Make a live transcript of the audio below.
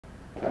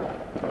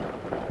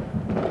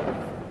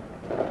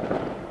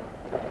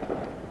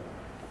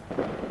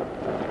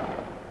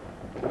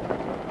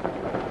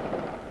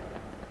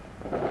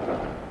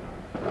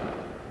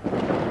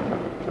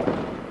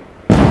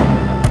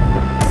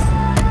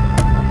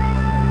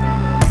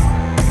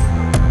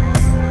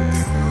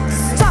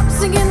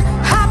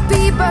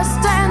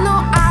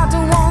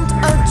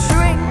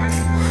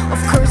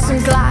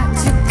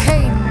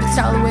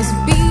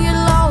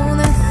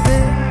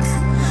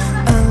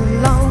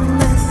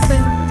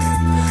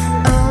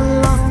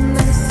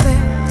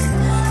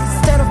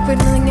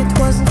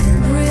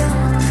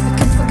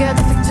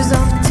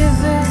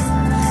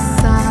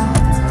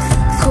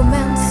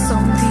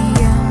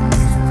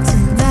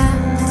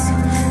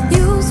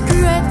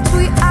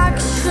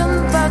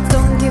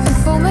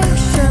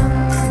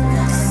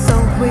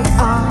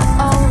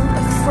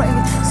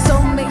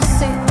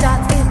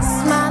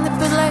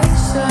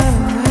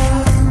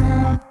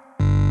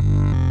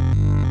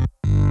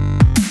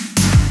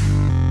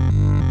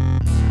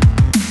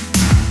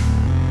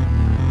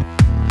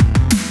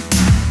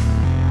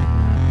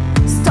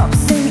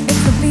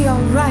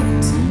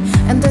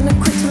And then I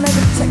quit to let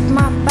it check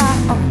my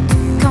body out.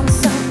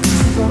 Consent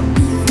for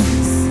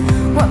events.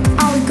 What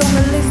are we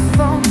gonna live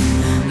for?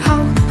 How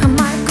am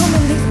I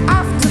gonna live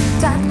after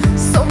that?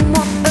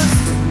 Someone else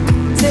to be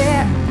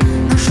there.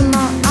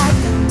 National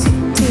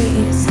identity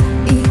is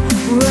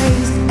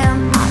erased, and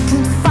I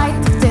can't fight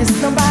with this.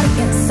 Nobody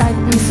inside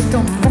me, so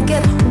don't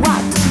forget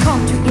what the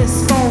country is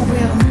for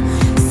real.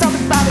 It's not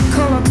about the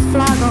colored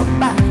flag or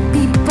by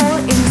people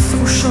in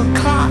social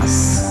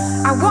class.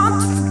 I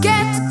want to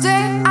forget the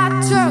day I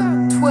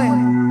turned 20.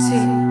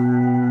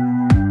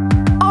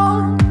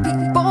 All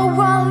people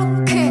were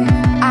looking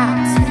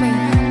at me.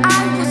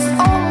 I was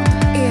old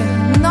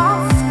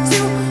enough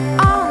to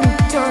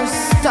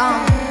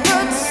understand,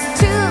 but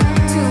still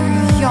too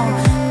young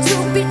to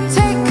be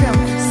taken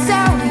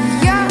seriously.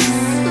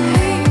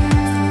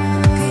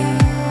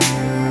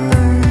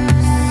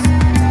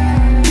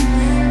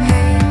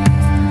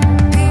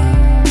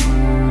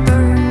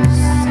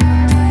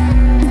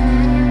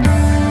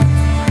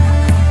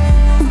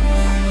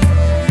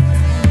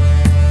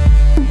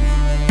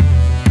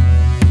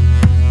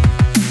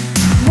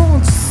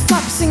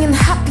 Singing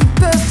happy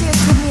birthday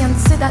to me and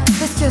say that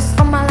this year's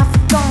all my life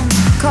gone.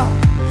 Come,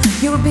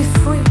 you will be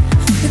free,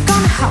 you're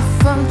gonna have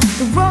fun.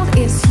 The world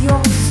is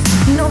yours.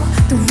 No,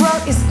 the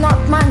world is not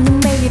mine. You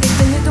made it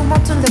and you don't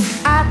want to look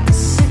at the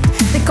shit.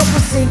 They go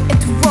for saying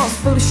it was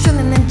pollution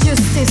and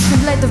injustice.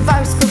 You let the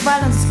virus go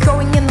violence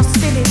going in our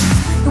cities.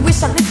 You wish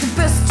I lived the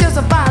best